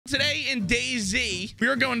Today in DayZ, we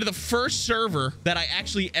are going to the first server that I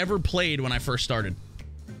actually ever played when I first started.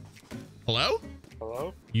 Hello?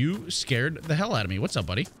 Hello? You scared the hell out of me. What's up,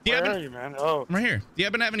 buddy? Where are you, man? Oh. I'm right here. Do you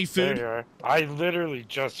happen to have any food? There you are. I literally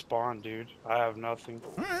just spawned, dude. I have nothing.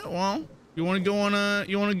 All right, well, you want to go on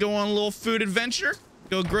a little food adventure?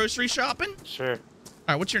 Go grocery shopping? Sure. All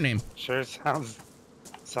right, what's your name? Sure, sounds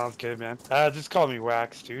good, man. Just call me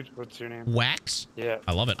Wax, dude. What's your name? Wax? Yeah.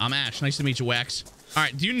 I love it. I'm Ash. Nice to meet you, Wax. All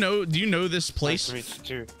right, do you know this place? Nice to meet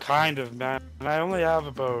you too. Kind of, man. And I only have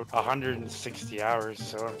about 160 hours,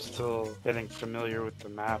 so I'm still getting familiar with the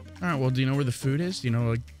map. All right, well, do you know where the food is? Do you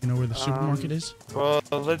know where the supermarket is? Well,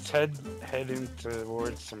 let's head in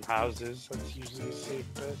towards some houses. That's usually a safe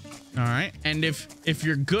bet. All right, and if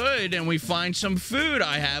you're good and we find some food,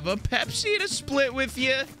 I have a Pepsi to split with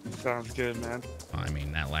you. Sounds good, man. I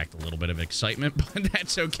mean, that lacked a little bit of excitement, but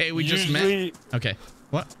that's okay. We just met. Okay.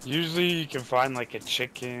 What? Usually you can find like a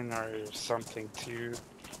chicken or something too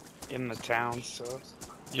in the town, so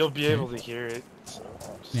you'll be able to hear it. So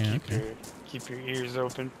just keep your ears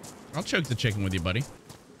open. I'll choke the chicken with you, buddy.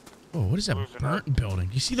 Oh, what is that burnt building?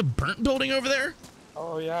 You see the burnt building over there?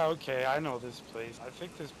 Oh yeah, okay, I know this place. I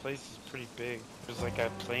think this place is pretty big. There's like a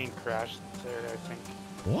plane crashed there, I think.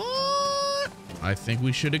 What? I think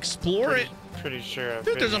we should explore it. Pretty sure.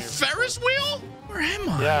 Dude, there's a Ferris wheel? Where am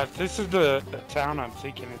I? Yeah, if this is the town I'm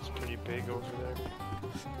thinking, it's pretty big over there.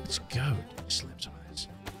 Let's go. Slam some of this.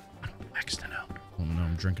 I don't want Wax to know. Oh no,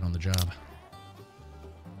 I'm drinking on the job.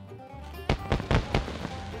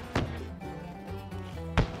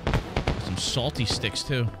 Some salty sticks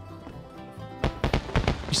too.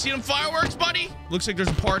 You see them fireworks, buddy? Looks like there's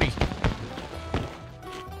a party.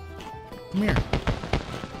 Come here.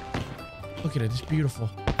 Look at it, it's beautiful.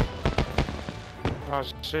 Oh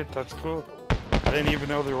shit, that's cool. I didn't even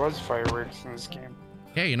know there was fireworks in this game.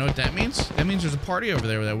 Yeah, you know what that means? That means there's a party over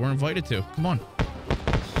there that we're invited to. Come on.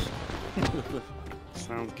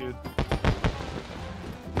 Sounds good.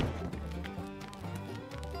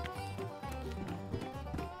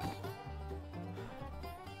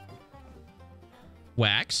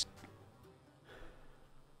 Wax.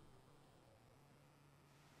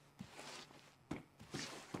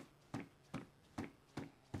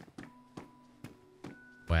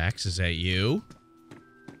 Wax, is that you?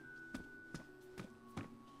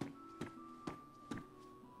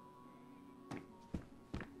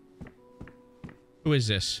 Who is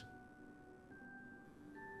this?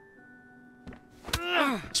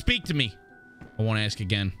 Speak to me. I want to ask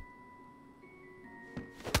again.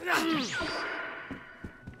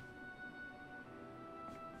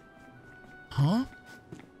 Huh?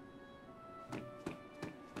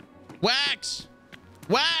 Wax!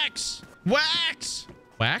 Wax! Wax!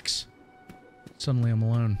 Wax? Suddenly I'm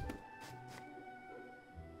alone.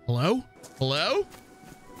 Hello? Hello?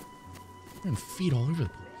 There are feet all over the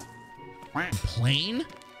place. Plane?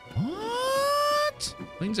 What?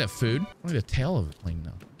 Planes have food. Only the tail of the plane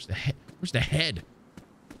though. Where's the head? Where's the head?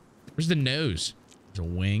 Where's the nose? There's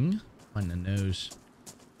a wing. Find the nose.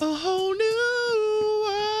 A whole new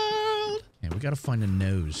world. Yeah, we gotta find a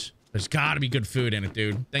nose. There's gotta be good food in it,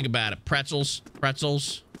 dude. Think about it. Pretzels.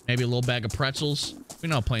 Pretzels. Maybe a little bag of pretzels. We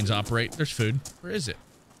know how planes operate. There's food. Where is it?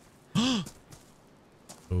 Oh,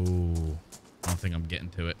 I don't think I'm getting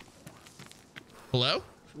to it. Hello?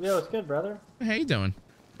 Yo, it's good, brother. How you doing?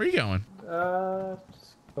 Where you going?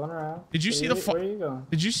 Just going around. Did you see the where are you going?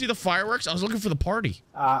 Did you see the fireworks? I was looking for the party.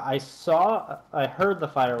 I heard the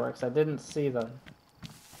fireworks. I didn't see them.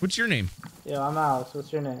 What's your name? Yo, I'm Alex.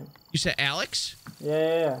 What's your name? You said Alex?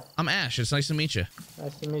 Yeah. I'm Ash. It's nice to meet you.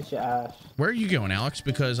 Nice to meet you, Ash. Where are you going, Alex?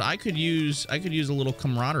 Because I could use a little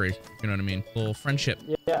camaraderie. You know what I mean? A little friendship.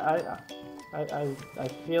 Yeah, I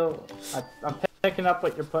feel I'm picking up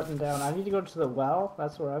what you're putting down. I need to go to the well.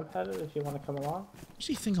 That's where I'm headed. If you want to come along. What does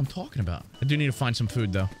he think I'm talking about? I do need to find some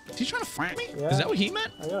food though. Is he trying to fight me? Yeah. Is that what he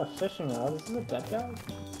meant? I got a fishing rod. Isn't it that guy?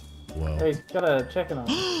 Whoa. Hey, he's got a chicken on.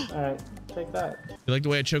 All right, take that. You like the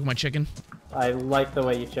way I choke my chicken? I like the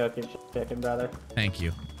way you choke your chicken, brother. Thank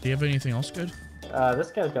you. Do you have anything else good?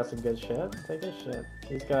 This guy's got some good shit. Take his shit.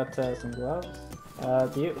 He's got some gloves.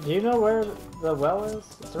 Do you know where the well is?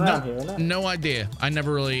 It's around here, isn't it? No idea. I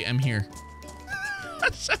never really am here.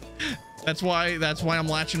 That's why I'm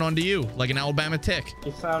latching onto you like an Alabama tick.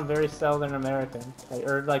 You sound very Southern American,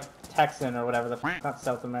 or like Texan or whatever the f, not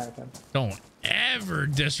South American. Don't ever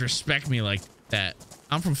disrespect me like that.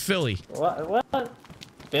 I'm from Philly. What?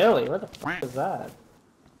 Philly? What the f is that?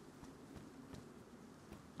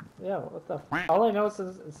 Yeah, what the f? All I know is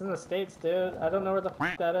it's in the States, dude. I don't know where the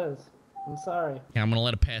f that is. I'm sorry. Yeah, I'm gonna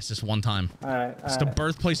let it pass this one time. Alright, It's the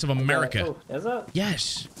birthplace of America. Oh, is it?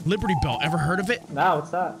 Yes. Liberty Bell. Ever heard of it? No,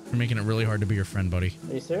 what's that? You're making it really hard to be your friend, buddy.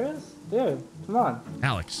 Are you serious? Dude, come on.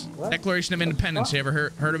 Alex. What? Declaration of Independence. You ever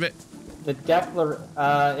heard of it? The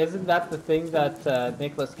isn't that the thing that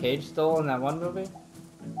Nicolas Cage stole in that one movie?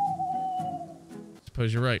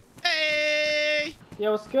 Suppose you're right. Hey!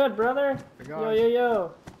 Yo, what's good, brother?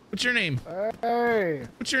 Yo. What's your name? Hey!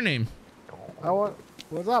 What's your name?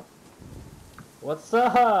 What's up? What's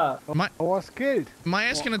up? I was killed. Am I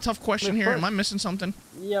asking a tough question here? Am I missing something?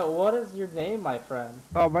 Yo, what is your name, my friend?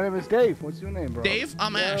 Oh, my name is Dave. What's your name, bro? Dave?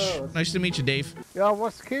 I'm Ash. Nice to meet you, Dave. Yeah, I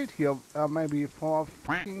was killed here. Maybe for a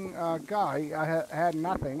fucking guy. I had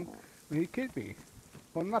nothing. He killed me.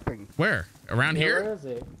 For nothing. Where? Around here? Where is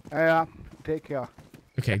he? Yeah, take care.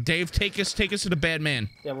 Okay, Dave, take us to the bad man.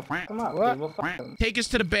 Yeah, we'll fuck him up. What? Dude, we'll fuck him. Take us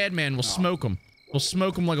to the bad man. We'll smoke him. We'll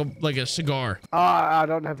smoke him like a cigar. I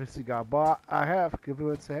don't have a cigar, but I have. Give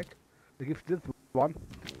me a sec. I give this one.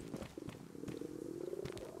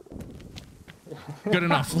 Good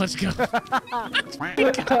enough. Let's go. Alright,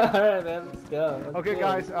 man, let's go. Okay,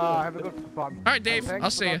 guys, have a good fun. All right, Dave. Thanks I'll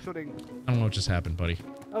for see you. not shooting. I don't know what just happened, buddy.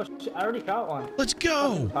 Oh, shit, I already caught one. Let's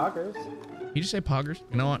go. Poggers. You just say poggers?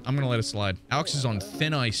 You know what? I'm gonna let it slide. Alex is on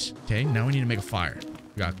thin ice. Okay, now we need to make a fire.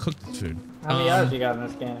 We gotta cook this food. How many hours you got in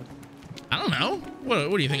this game? I don't know. What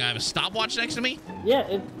do you think? I have a stopwatch next to me?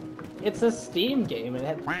 Yeah, it's a Steam game.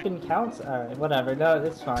 It fucking counts. Alright, whatever. No,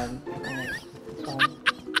 it's fine. It's fine.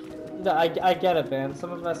 No, I get it, man.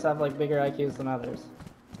 Some of us have like bigger IQs than others.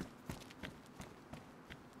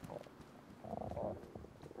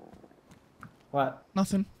 What?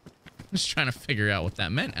 Nothing. Just trying to figure out what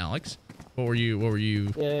that meant, Alex. What were you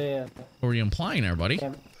Yeah. What were you implying there, buddy?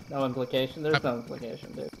 Yeah, no implication. There's no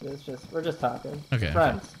implication, dude. It's just we're just talking. Okay. We're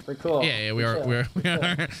friends. We're cool. Yeah, We're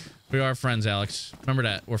chill. we are friends, Alex. Remember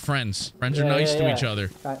that. We're friends. Friends are Yeah, nice to yeah. each other.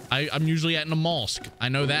 I'm usually at a mosque. I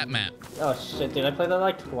know that map. Oh shit, dude! I played that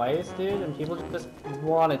like twice, dude, and people just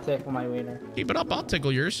want to tickle my wiener. Keep it up. I'll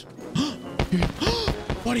tickle yours.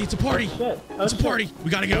 Buddy, it's a party. Oh, shit. Oh, It's a shit. party. We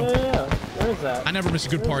gotta go. Yeah. Where is that? I never miss a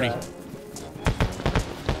good Where party. is that?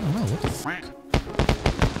 I don't know. What the fuck?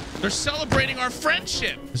 They're celebrating our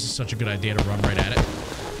friendship. This is such a good idea to run right at it.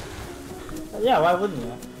 Yeah, why wouldn't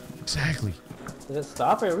you? Exactly. Did it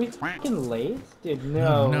stop? Are we fucking late? Dude,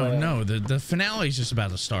 no way. No. The finale is just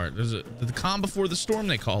about to start. There's the calm before the storm,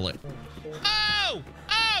 they call it. Oh!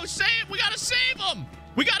 Save! We gotta save him!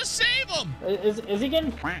 We gotta save him! Is he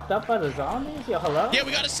getting fucked up by the zombies? Yo, hello? Yeah,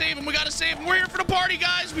 we gotta save him. We gotta save him. We're here for the party,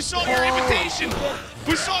 guys. We saw your invitation.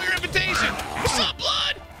 We saw your invitation. What's up,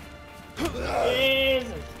 blood?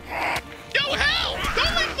 Jesus. Yo, hell!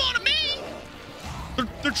 Don't leave them on me!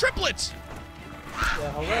 They're triplets.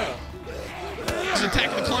 Yeah, hello. This is Attack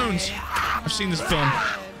of the Clones. I've seen this film.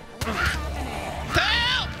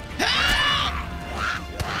 Help! Help!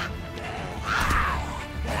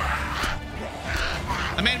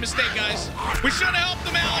 I made a mistake, guys. We shouldn't have helped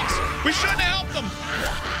them, Alex. We shouldn't have helped them.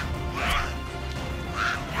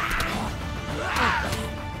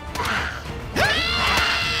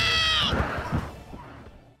 Help!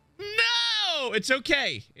 No! It's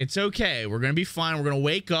okay. It's okay. We're gonna be fine. We're gonna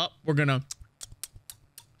wake up. We're gonna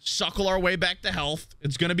suckle our way back to health.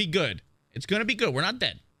 It's gonna be good. It's gonna be good. We're not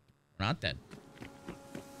dead. We're not dead.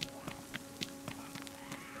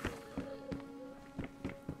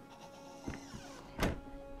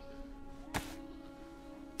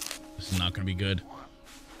 This is not gonna be good.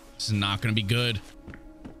 This is not gonna be good.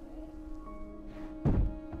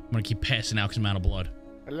 I'm gonna keep passing out because I'm out of blood.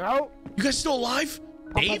 Hello? You guys still alive?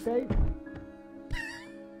 Dave? Dave?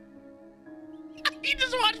 He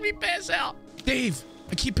just watched me pass out. Dave,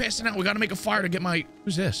 I keep passing out. We gotta make a fire to get my...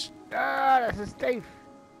 Who's this? This is Dave.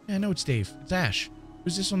 Yeah, I know it's Dave. It's Ash.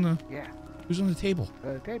 Who's this on the... Yeah. Who's on the table?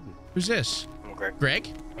 Dave. Who's this? I'm Greg. Greg?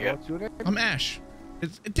 Yeah. What's your name? I'm Ash.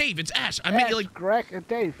 It's Dave, it's Ash. I met you like... Greg and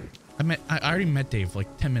Dave. I already met Dave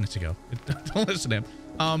like 10 minutes ago. Don't listen to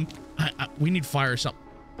him. We need fire or something.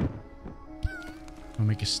 I'll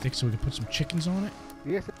make a stick so we can put some chickens on it.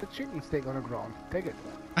 Yes, a chicken steak on the ground. Take it.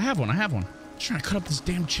 I have one. I'm trying to cut up this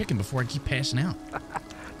damn chicken before I keep passing out.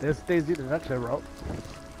 There's DayZ the nutshell, bro.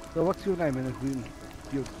 So what's your name in the green?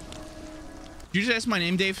 You. Did you just ask my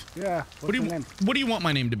name, Dave? Yeah. What do you want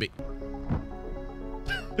my name to be?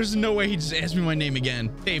 There's no way he just asked me my name again.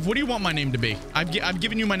 Dave, what do you want my name to be? I've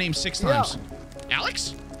given you my name 6 times. Yeah.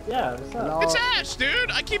 Alex? Yeah, what's up? No. It's Ash, dude.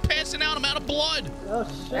 I keep passing out. I'm out of blood. Oh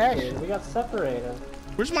shit, Ash. dude. We got separated.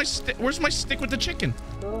 Where's my stick with the chicken?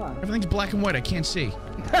 What's going on? Everything's black and white. I can't see.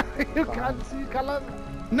 You can't see color.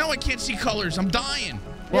 No, I can't see colors. I'm dying.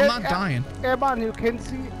 Well, I'm not dying. Yeah, man, you can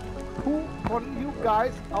see. who from you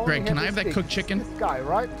guys? Greg, can I have that cooked chicken? This guy,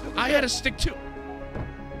 right? I had a stick too.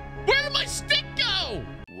 Where did my stick go?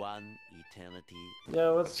 One eternity.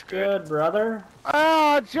 Yo, what's good, brother?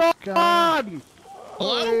 Ah, John!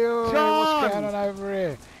 Hello? Hey, what's John! going on over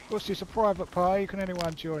here? What's this, a private party? Can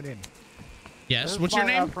anyone join in? Yes. This What's is your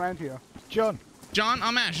my, name? friend here. John. John.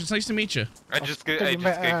 I'm Ash. It's nice to meet you. I just gave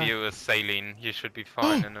you a saline. You should be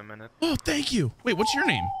fine in a minute. Oh, thank you. Wait, what's your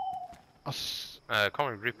name? Call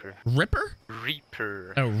me Reaper. Ripper?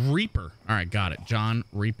 Reaper. Oh, Reaper. All right, got it. John,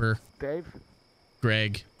 Reaper, Dave.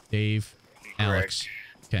 Greg, Dave, Alex.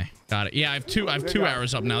 Okay, got it. Yeah, I have 2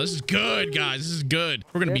 hours up now. This is good, guys. This is good.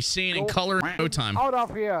 We're gonna be seeing in color in no time. Out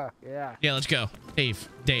of here. Yeah. Yeah, let's go. Dave,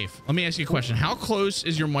 let me ask you a question. How close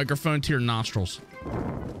is your microphone to your nostrils?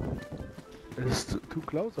 Is it too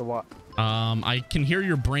close or what? I can hear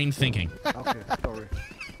your brain thinking. Okay, sorry.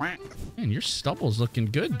 Man, your stubble's looking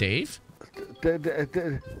good, Dave.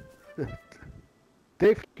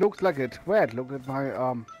 Dave looks like it's wet. Look at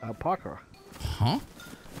my Parker. Huh?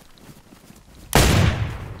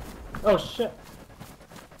 Oh shit.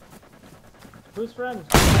 Who's friend?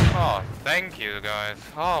 Oh, thank you guys.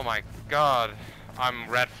 Oh my god. I'm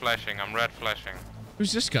red flashing.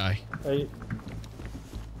 Who's this guy? Are you...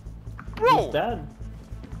 Bro! He's dead.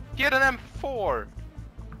 He had an M4!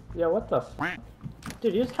 Yeah, what the f?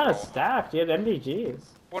 Dude, he was kind of stacked. He had MDGs.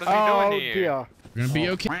 What is he doing here? Dear. We're gonna be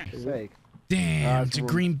okay. Sake. Damn, it's it's a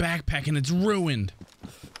ruined. green backpack and it's ruined.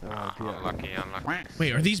 Oh, dear. Unlucky.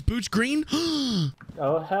 Wait, are these boots green?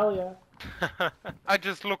 Oh, hell yeah. I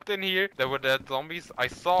just looked in here. There were dead zombies. I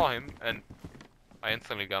saw him and I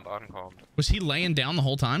instantly got uncombed. Was he laying down the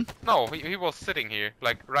whole time? No, he was sitting here,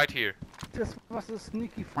 like right here. This was a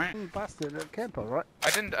sneaky fucking bastard camper, right?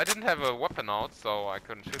 I didn't have a weapon out, so I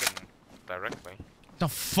couldn't shoot him directly. The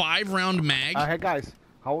 5-round mag? Hey guys,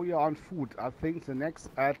 how are you on food? I think the next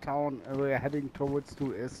town we're heading towards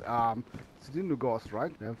to is Ghost,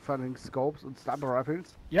 right? They're finding scopes and sniper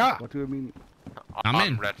rifles. Yeah. What do you mean? I'm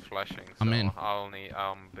in. red flashing, so I'm in.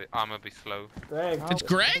 I'm gonna be slow. Greg. It's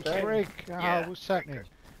Greg? Greg, Yeah. what's happening?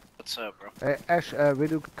 What's up, bro? Ash, where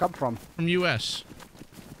do you come from? From US.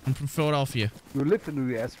 I'm from Philadelphia. You live in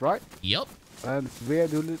the US, right? Yep. And where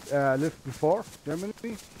do you live before? Germany?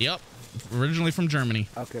 Yep. Originally from Germany.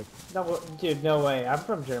 Okay. No, dude, no way. I'm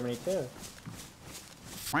from Germany too.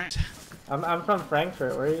 I'm from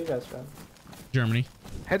Frankfurt. Where are you guys from? Germany.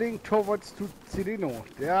 Heading towards to Cirino.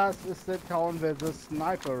 There's the town where the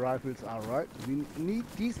sniper rifles are, right? We need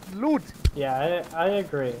these loot. Yeah, I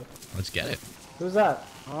agree. Let's get it. Who's that?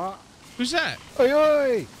 Who's that? Oi,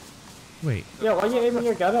 oi! Wait. Yo, why are you aiming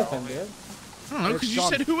your gun at him, dude? I don't know, because you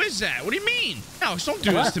said, who is that? What do you mean? Alex, don't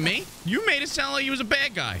do this to me. You made it sound like he was a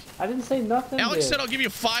bad guy. I didn't say nothing, Alex dude. said, I'll give you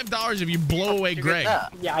 $5 if you blow away Greg.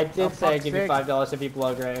 Yeah, I did say I'd give you $5 if you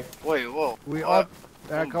blow Greg. Wait, whoa. We all,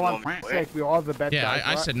 come on, Wait. sake, we're all the bad Yeah, guys,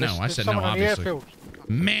 I right? said no. I There's said no, someone on the obviously. airfield.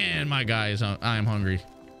 Man, my guy is, I am hungry.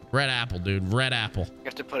 Red apple, dude. Red apple. You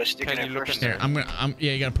have to put a stick Can in you it look first. in Here,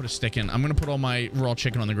 yeah, you gotta put a stick in. I'm gonna put all my raw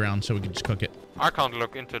chicken on the ground so we can just cook it. I can't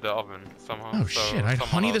look into the oven somehow. Oh so shit, I had someone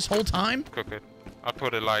honey else this whole time? cook it. I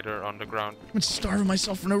put a lighter on the ground. I've been starving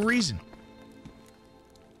myself for no reason.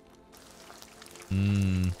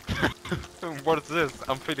 What is this?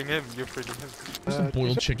 I'm feeding him. You're feeding him. What's a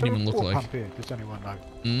boiled chicken even look like? Pump here. Does anyone know?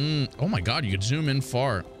 Oh my god, you could zoom in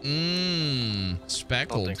far. Don't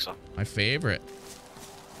Speckled. think so. My favorite.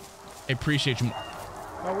 I appreciate you.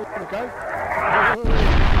 Oh, where we go?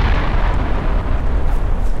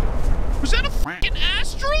 Was that a fucking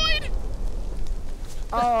asteroid?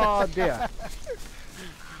 Oh dear.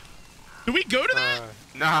 Did we go to that?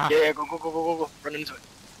 Nah. Yeah, go. Run into it.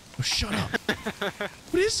 Oh, shut up.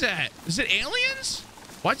 What is that? Is it aliens?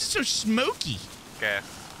 Why is it so smoky? Gas.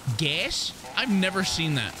 Gas? I've never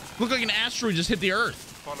seen that. Looked like an asteroid just hit the Earth.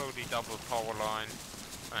 Follow the double power line,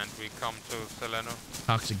 and we come to Seleno.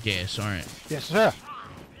 Toxic gas, alright. Yes, sir.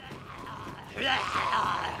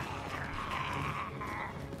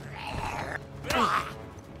 Help!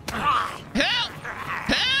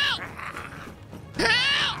 Help!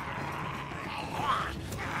 Help!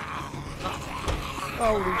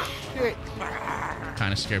 Holy shit.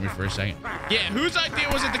 Kind of scared me for a second. Yeah, whose idea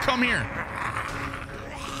was it to come here?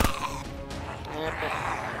 Ain't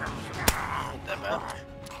that bad.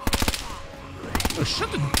 Oh,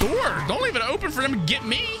 shut the door. Don't leave it open for them to get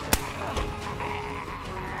me.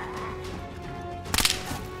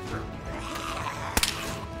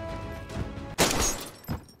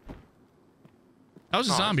 That was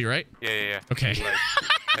a zombie, right? Yeah. Okay.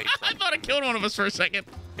 Like, I thought I killed one of us for a second.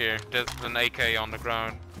 here, there's an AK on the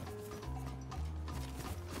ground.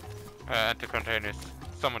 At the containers.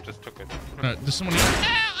 Someone just took it. Does someone...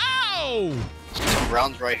 Ow! go! Some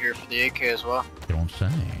rounds right here for the AK as well. You don't say.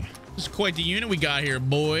 This is quite the unit we got here,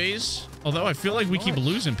 boys. Although I feel like we keep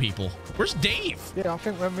losing people. Where's Dave? Yeah, I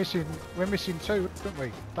think we're missing two, don't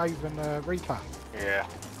we? Dave and Reaper. Yeah.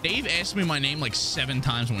 Dave asked me my name like 7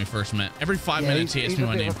 times when we first met. Every 5 minutes he asked me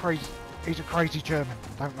my name. He's a crazy German.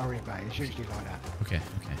 Don't worry about it. It's usually like that. Okay,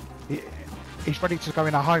 okay. He's ready to go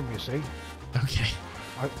in a home, you see. Okay.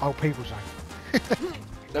 Old people's home.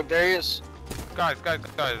 Look, there he is. Guys,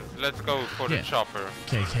 let's go for the chopper.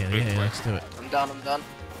 Okay, yeah, let's do it. I'm done.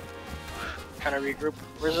 Kind of regroup.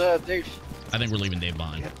 Where's Dave? I think we're leaving Dave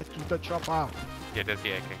behind. Get the chopper. Yeah, that's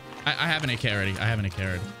the AK. I have an AK already.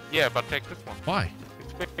 Yeah, but take this one. Why?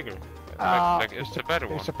 It's bigger. It's a better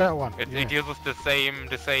one. It's a better one. It uses the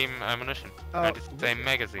same ammunition and the same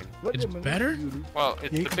magazine. It's better? Well,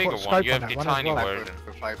 it's the bigger one. You have the tiny version.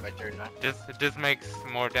 This makes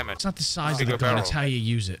more damage. It's not the size of the gun, it's how you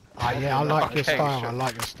use it. Yeah, I like your style. Sure. I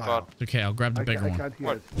like your style. Okay, I'll grab the bigger one.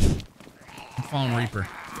 What? I'm following Reaper.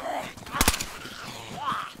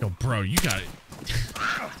 Yo, bro, you got it.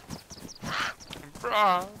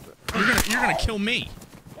 Bro. You're gonna kill me.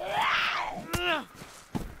 Nah,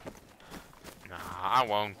 I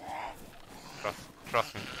won't.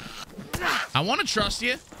 Trust me. I want to trust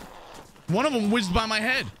you. One of them whizzed by my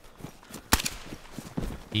head.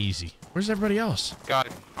 Easy. Where's everybody else? Guys,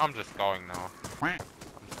 I'm just going now.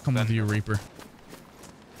 Come with you, Reaper.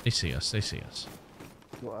 They see us.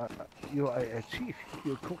 You are a chief.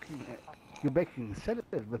 You're cooking. You're baking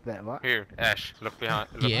salad with that, right? Here, Ash, look behind.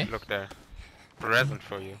 Look there. Present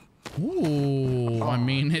for you. Ooh, I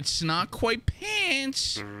mean, it's not quite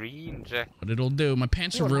pants. Green jacket. But it'll do. My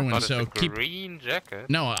pants are ruined, so keep... Green jacket?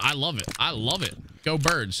 No, I love it. Go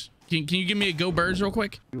Birds. Can you give me a Go Birds real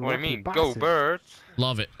quick? What do you mean? Go Birds.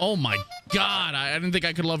 Love it. Oh my God. I didn't think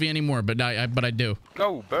I could love you anymore, but I do.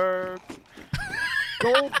 Go Birds.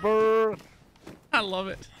 Go Birds. I love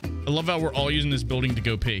it. I love how we're all using this building to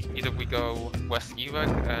go pee. Either we go West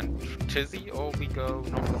Ewek and Tizzy, or we go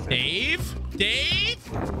North. Dave?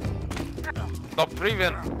 Stop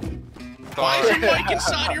breathing. Why is your mic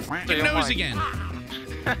inside your fucking nose again?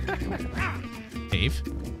 Dave?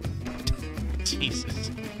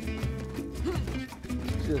 Jesus.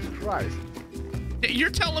 Jesus Christ. You're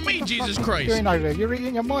telling me, Jesus What Christ. are you doing over there? You're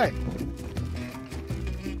eating your mic.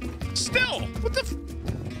 Still, what the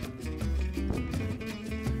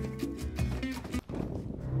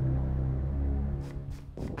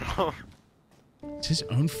Is his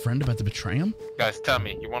own friend about to betray him? Guys, tell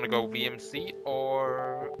me, you want to go VMC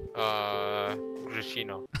or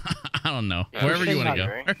Grishino? I don't know. Yeah, Wherever you want to go.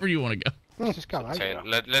 right? Wherever you want to go. Let's just go, Okay,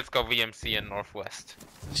 let's go VMC in Northwest.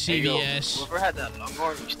 CVS. Whoever had that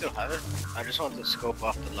Longhorn, you still have it? I just wanted to scope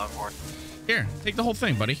off the Longhorn. Here, take the whole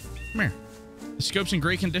thing, buddy. Come here. The scope's in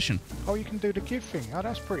great condition. Oh, you can do the give thing. Oh,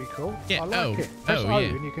 that's pretty cool. Yeah, I like it. Press O yeah.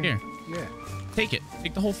 and you can, Here. Yeah. Take it.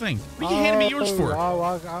 Take the whole thing. What are you handing me yours for?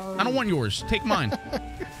 I don't want yours. Take mine.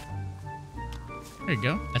 There you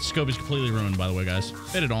go. That scope is completely ruined, by the way, guys.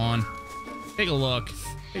 Fit it on. Take a look.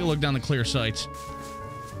 Take a look down the clear sights.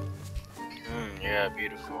 Yeah,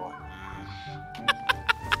 beautiful.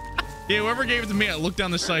 Yeah, whoever gave it to me, I looked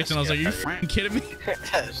down the sights and I was like, are you f***ing kidding me?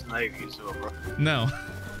 That's not even useful, bro. No.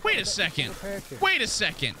 Wait a second. Wait a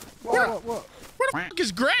second. What? Where the f***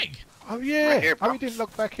 is Greg? Oh, yeah. Right here, Oh, he didn't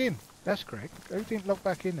log back in. That's correct. Who didn't log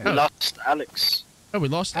back in there? We lost Alex. Oh, we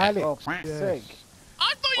lost Alex. Oh, Alex. for Yes. sake.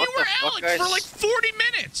 I thought What you were the fuck, Alex for guys? like 40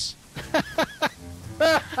 minutes.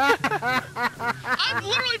 I've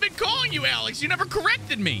literally been calling you Alex. You never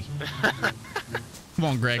corrected me. Come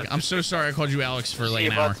on, Greg. I'm so sorry I called you Alex for like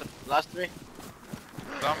an hour. Last three?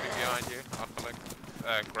 Zombie behind you. I'll collect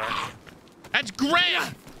Greg. That's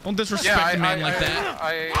Greg. Don't disrespect a man like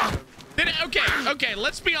that. Okay,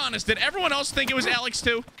 let's be honest. Did everyone else think it was Alex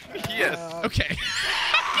too? Yes. Okay.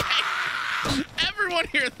 Everyone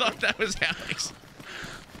here thought that was Alex.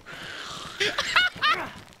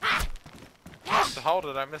 How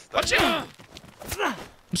did I miss that? Watch out!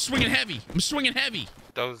 I'm swinging heavy.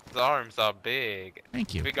 Those arms are big.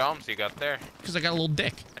 Thank you. Big arms you got there. Because I got a little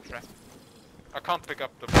dick. I can't pick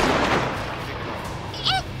up the...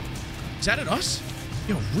 Oh! Is that at us?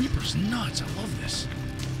 Yo, Reaper's nuts. I love this.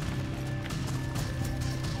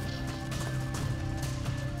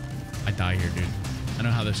 I die here, dude. I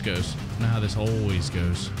know how this goes. I know how this always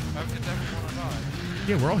goes. How did everyone die?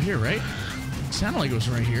 Yeah, we're all here, right? It sounded like it was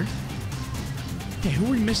right here. Hey, who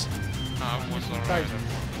are we missing? Was alright.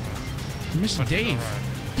 We're missing Dave. Right.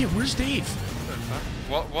 Yeah, where's Dave?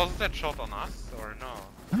 Was that shot on us or no?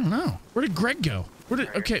 I don't know. Where did Greg go?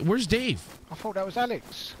 Okay, where's Dave? I thought that was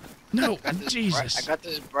Alex. No, Jesus. I got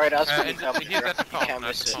this bright ass He's at the top. can't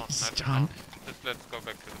miss it. John. just let's go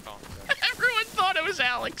back to the town. Everyone thought it was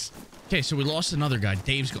Alex. Okay, so we lost another guy.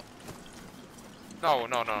 Dave's go. No.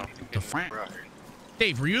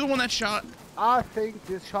 Dave, were you the one that shot? I think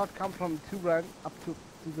this shot comes from 2 rank up to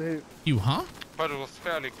the hill. You, huh? But it was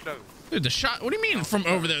fairly close. Dude, the shot. What do you mean from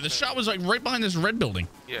over there? The shot was like right behind this red building.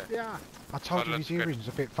 Yeah. Yeah. I told But you let's his earring's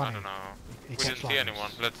a bit I funny. don't know. He We gets didn't see like anyone.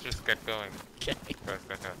 this. Let's just get going. Okay. Go.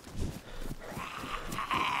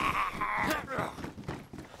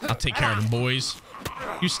 I'll take care of him, boys.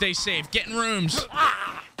 You stay safe. Get in rooms.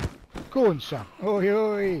 Go on, son. Oi,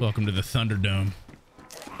 oi. Welcome to the Thunderdome.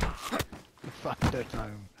 Fuck that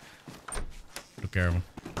home. Took care of him.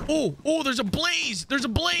 Oh, there's a blaze. There's a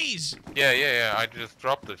blaze. Yeah. I just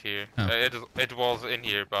dropped it here. Oh. It was in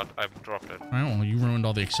here, but I dropped it. All right, well, you ruined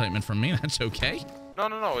all the excitement from me. That's okay.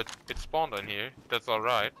 No. It spawned in here. That's all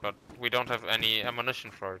right. But we don't have any ammunition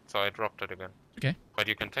for it, so I dropped it again. Okay. But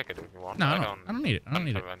you can take it if you want. No, I don't need it. I don't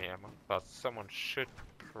need it. have any ammo. But someone should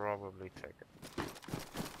probably take it.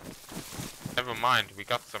 Never mind. We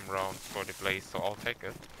got some rounds for the blaze, so I'll take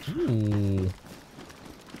it. Ooh.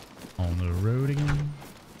 On the road again.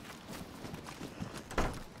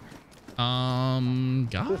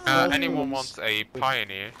 Guys. Anyone wants a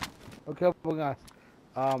pioneer? Okay, well, guys.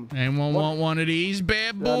 Anyone want one of these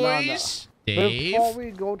bad boys? Dave? Before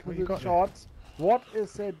we go to the shots, what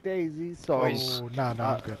is the DayZ song? Oh, no,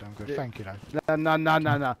 I'm good. Thank you, though. No.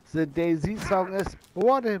 The DayZ song is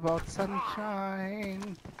What About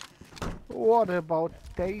Sunshine? What about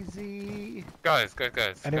Daisy? Guys.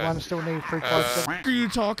 Anyone guys. still need 357? What are you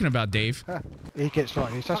talking about, Dave? He gets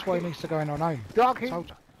like this. That's why he needs to go in on own. Doggy. Told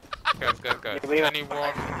you. Guys.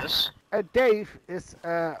 Anyone? Dave is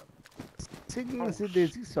singing the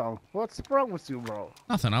DayZ song. What's wrong with you, bro?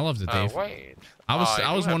 Nothing. I loved it, Dave. Wait. I was do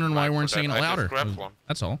have wondering why you time weren't for that. singing it I louder. just grabbed one.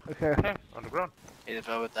 That's all. Okay. Yeah, on the ground.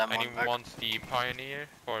 Anyone Anyone wants the pioneer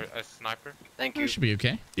for a sniper? Thank You you. should be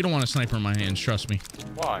okay. You don't want a sniper in my hands, trust me.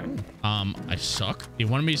 Why? I suck. You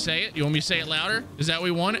want me to say it? You want me to say it louder? Is that what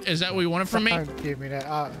you want? Is that what you wanted from me? Don't give me that.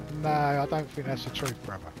 No, I don't think that's the truth,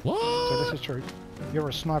 brother. So What? this is the truth. You're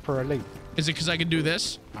a sniper elite. Is it because I can do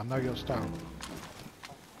this? I know your style.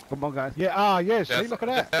 Come on, guys. Yeah, yeah, see, look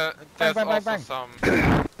at that. There's bang, also bang. some...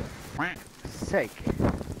 Sake.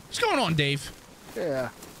 What's going on, Dave? Yeah,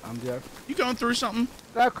 I'm there. You going through something?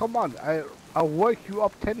 Now, come on. I'll wake you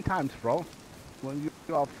up 10 times, bro. When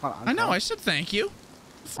you are fun. I know. I said thank you.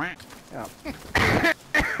 Yeah.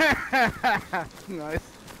 Nice.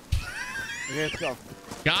 Okay, let's go.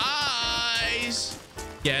 Guys,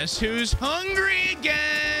 guess who's hungry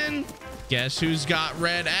again? Guess who's got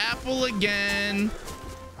red apple again?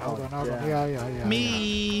 Hold on. yeah. Yeah.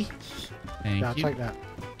 Me. Thank Yeah, you. take that.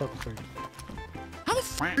 Dog food. How the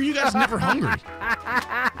f are you guys never hungry?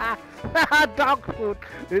 Dog food.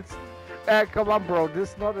 It's. Come on, bro.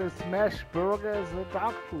 This is not a smash burger. It's a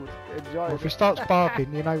dog food. Enjoy Well, if it. he starts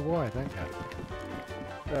barking, you know why, don't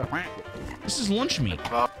you? This is lunch meat.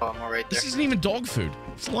 Well, I'm right there. This isn't even dog food.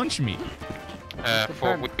 It's lunch meat.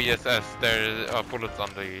 For BSS, there are bullets on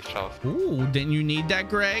the shelf. Ooh, didn't you need that,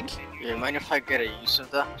 Greg? You mind if I get a use of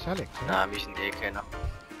that? It's Alex. Isn't Nah, I'm using the AK now.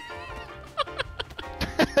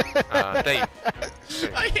 Dave,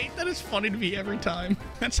 I hate that it's funny to me every time.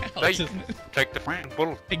 That's how it's, Dave, isn't it? take the f***ing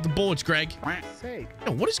bullet. Take the bullets, Greg. Sake.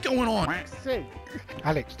 Yo, what is going on? Sake. it?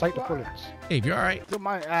 Alex, take the bullets. Dave, you all right? So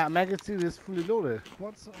my magazine is fully loaded.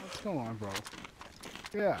 What's going on, bro?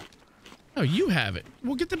 Yeah. Oh, you have it.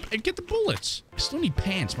 Well, get the bullets. I still need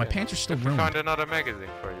pants. My pants are still If we find ruined. another magazine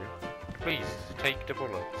for you, please take the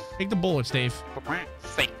bullets. Take the bullets, Dave. For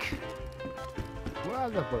sake. Where are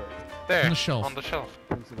the birds? There, On the shelf. On the shelf.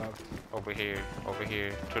 Thanks a lot. Over here,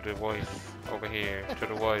 to the voice. Over here, to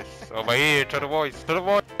the voice. Over here, to the voice. To the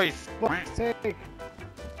voice. What? Sake.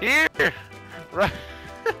 Here. Right.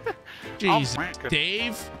 Jeez, Oh,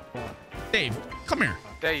 Dave. Dave, come here.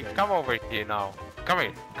 Dave, come over here now. Come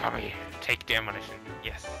here. Come here. Take the ammunition.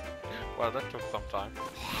 Yes. Well, that took some time.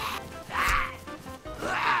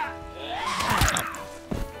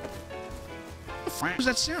 What was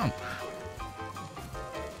that sound?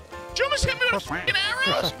 Did you almost hit me with a fucking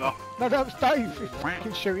arrow? Let's go. No, that was Dave. He's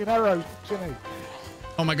fucking shooting arrows, isn't he?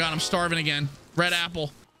 Oh my god, I'm starving again. Red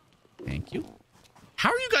apple. Thank you. How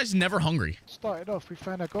are you guys never hungry? Started off, we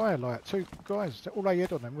found a guy, like, 2 guys. All they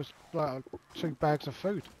had on them was, like, 2 bags of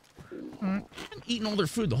food. I've been eating all their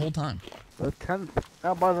food the whole time. The 10th.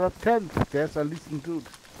 About the 10th. There's a listen dude.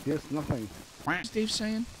 There's nothing. What's Dave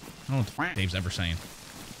saying? I don't know what Dave's ever saying.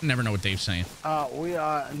 I never know what Dave's saying. We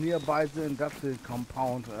are nearby the industrial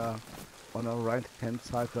compound on the right-hand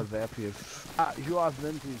side of the airfield. You are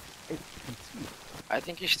 28. I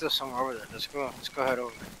think he's still somewhere over there. Let's go head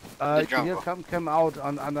over. Here come out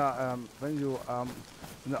on when you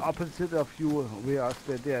in the opposite of you, we are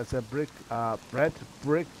still there. There's a red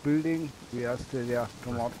brick building. We are still there.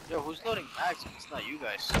 Come on. Yo, who's loading bags? It's not you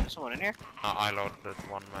guys. There's someone in here? I loaded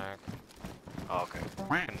one mag. Oh, okay.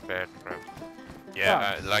 In bed, bro.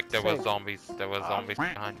 Yeah, like there were zombies. There were zombies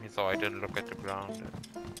behind me, so I didn't look at the ground.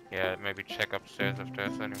 Yeah, maybe check upstairs if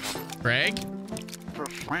there's anyone. Greg? For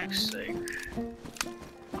fuck's sake.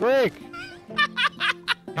 Greg!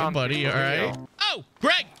 Hey, buddy, alright? Oh!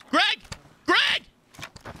 Greg! Greg! Greg!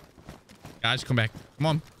 Guys, come back. Come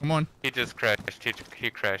on, come on. He just crashed. He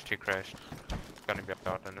crashed. He's gonna be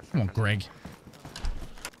out in a second. Come on, Greg.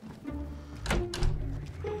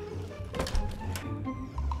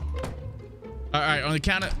 Alright, on the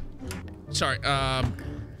count of... Sorry,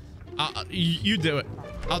 you do it.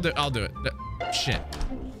 I'll do it. Shit.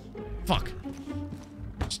 Fuck.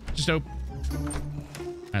 Just open.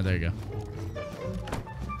 Alright, there you go.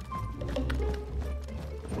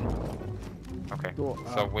 Okay,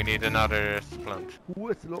 so we need another splint. Who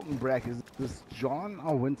is looking back? Is this John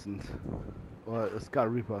or Vincent? Or Scar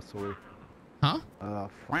Reaper, sorry. Huh? For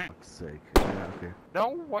fuck's sake. Yeah, okay.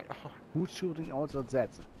 No, what? Who's shooting out of that?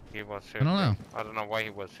 He was shooting. I don't know. I don't know why he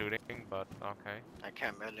was shooting, but okay. I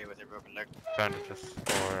can't melee with a broken leg. Bandages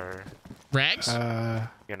or... Rags?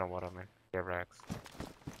 You know what I mean. Yeah, rags.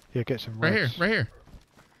 Yeah, get some Right rags. here, right here.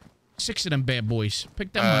 6 of them bad boys.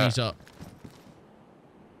 Pick them monies up.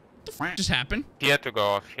 What the f just happened? He had to go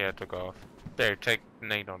off. There, take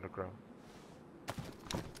nade on the ground.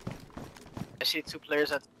 I see 2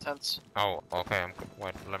 players at the tents. Oh, okay.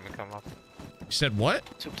 Wait, let me come up. You said what?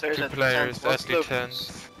 2 players Two at players the tent. at the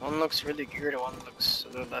tents. One looks really geared and one looks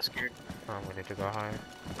a little less geared. Oh, we need to go higher.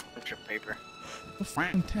 Picture paper. The f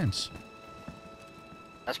intense.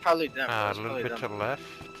 That's probably them. A That's little probably bit to them. the left.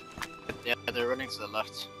 Yeah, they're running to the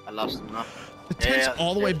left. I lost them now. The tent's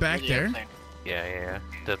all the way back really there? airplane. Yeah.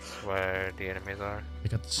 That's where the enemies are. I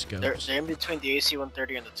got the scopes. They're in between the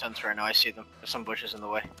AC-130 and the tents right now. I see them. There's some bushes in the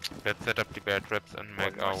way. Let's set up the bear traps and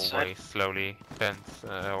make our way slowly fence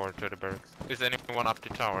or to the barracks. Is anyone up the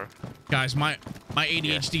tower? Guys, my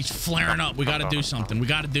ADHD's flaring up. We gotta do something. We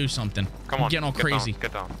gotta do something. Come on, I'm getting all crazy.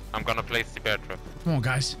 Get down. I'm gonna place the bear trap. Come on,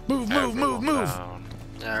 guys. Move. Down.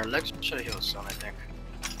 Our legs should heal soon, I think.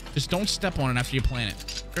 Just don't step on it after you plant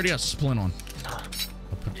it. Already got a splint on.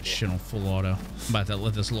 I'll put this shit on full auto. I'm about to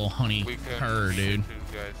let this little honey her, dude. 2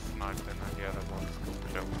 guys sniping and the other one's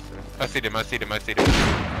I see them.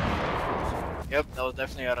 Yep, that was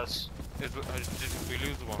definitely at us. Did we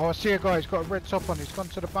lose one? Oh, I see a guy. He's got a red top on. He's gone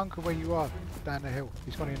to the bunker where you are, down the hill.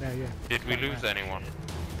 He's gone in there, yeah. Did we lose anyone?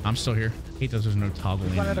 I'm still here. Hate that there's no toggling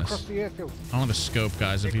He's in running this. across the airfield. I don't have a scope,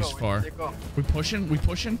 guys, if he's far. They go. We pushing? We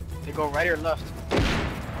pushing? They go right or left.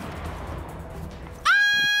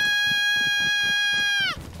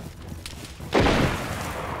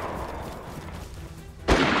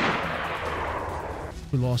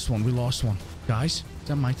 We lost one. Guys, is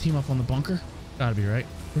that my team up on the bunker? Gotta be, right?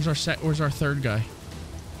 Where's our third guy?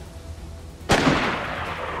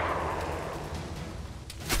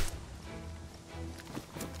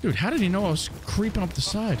 Dude, how did he know I was creeping up the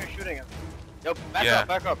side? You're shooting him. Yo,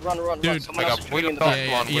 back up, run. Dude, Someone else is shooting in the lost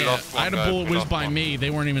back. one. We lost one. I had a guys. bullet We whiz lost by one. me.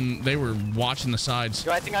 They were watching the sides.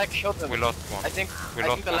 Yo, I think I killed them. We lost one. I think We the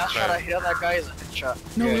lost last one shot I player. hit on that guy is a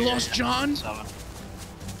headshot. No, we lost John. 7.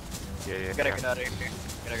 Yeah. We gotta get out of here.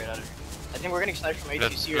 I think we're getting sniped from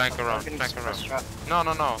Let's ATC or flank something. around, We're getting flank suppressed around.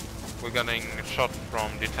 shot. No. We're getting shot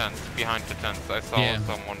from the tent, behind the tent. I saw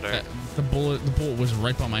someone there. The bullet was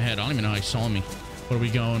right by my head. I don't even know how he saw me. What are we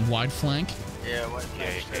going? Wide flank? Yeah, what?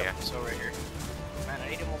 Yeah. So right here. Man, I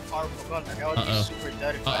need a more powerful gun. Like, I would be super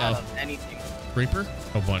dead if I had anything. Reaper?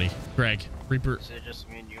 Oh, buddy. Greg. Reaper. Is it just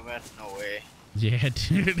me and you, man? No way. Yeah,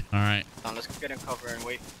 dude. All right. Now let's get in cover and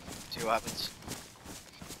wait. See what happens.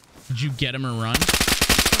 Did you get him or run?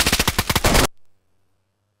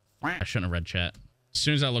 I shouldn't have read chat. As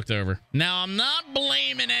soon as I looked over. Now, I'm not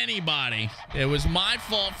blaming anybody. It was my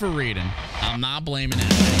fault for reading. I'm not blaming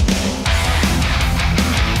anybody.